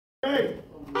Hey.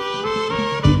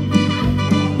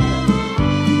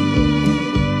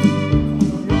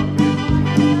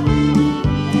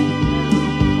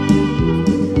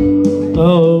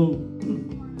 Love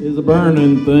is a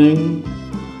burning thing,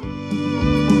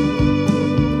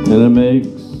 and it makes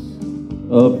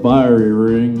a fiery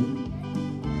ring.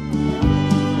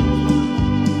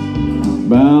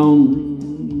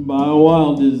 Bound by a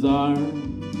wild desire,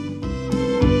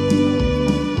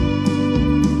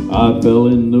 I fell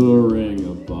into a ring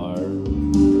of fire.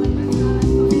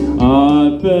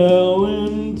 I fell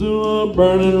into a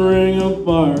burning ring of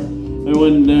fire. It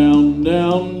went down,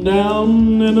 down,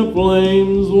 down, and the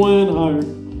flames went higher.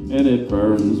 And it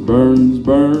burns, burns,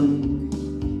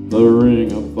 burns, the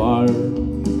ring of fire,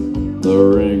 the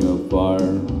ring of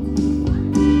fire.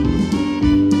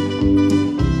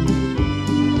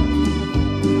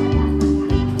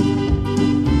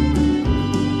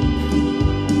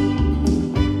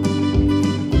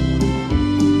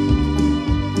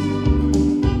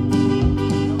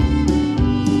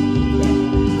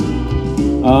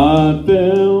 I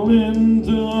fell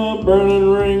into a burning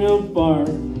ring of fire.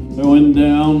 It went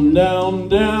down, down,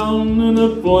 down, and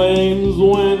the flames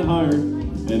went higher.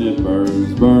 And it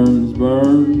burns, burns,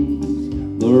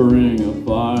 burns, the ring of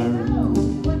fire,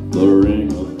 the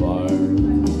ring of fire.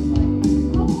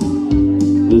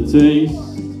 The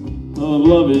taste of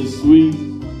love is sweet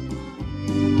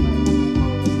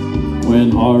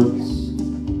when hearts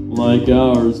like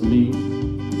ours meet.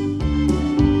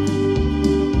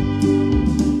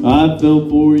 I fell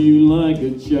for you like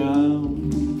a child.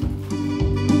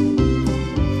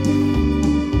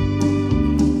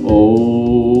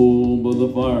 Oh, but the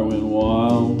fire went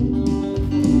wild.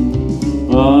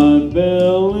 I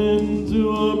fell into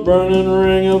a burning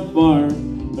ring of fire.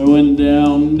 It went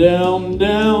down, down,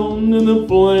 down, and the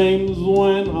flames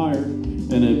went higher.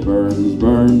 And it burns,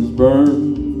 burns,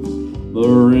 burns, the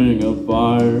ring of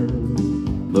fire,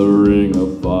 the ring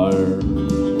of fire.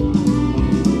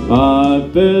 I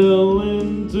fell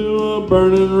into a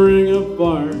burning ring of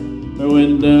fire. It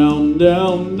went down,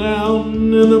 down, down,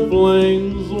 and the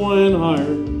flames went higher.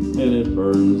 And it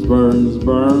burns, burns,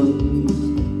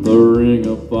 burns, the ring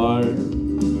of fire,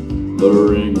 the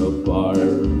ring of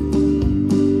fire.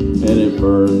 And it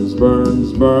burns,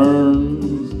 burns,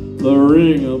 burns, the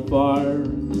ring of fire,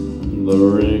 the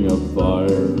ring of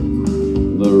fire.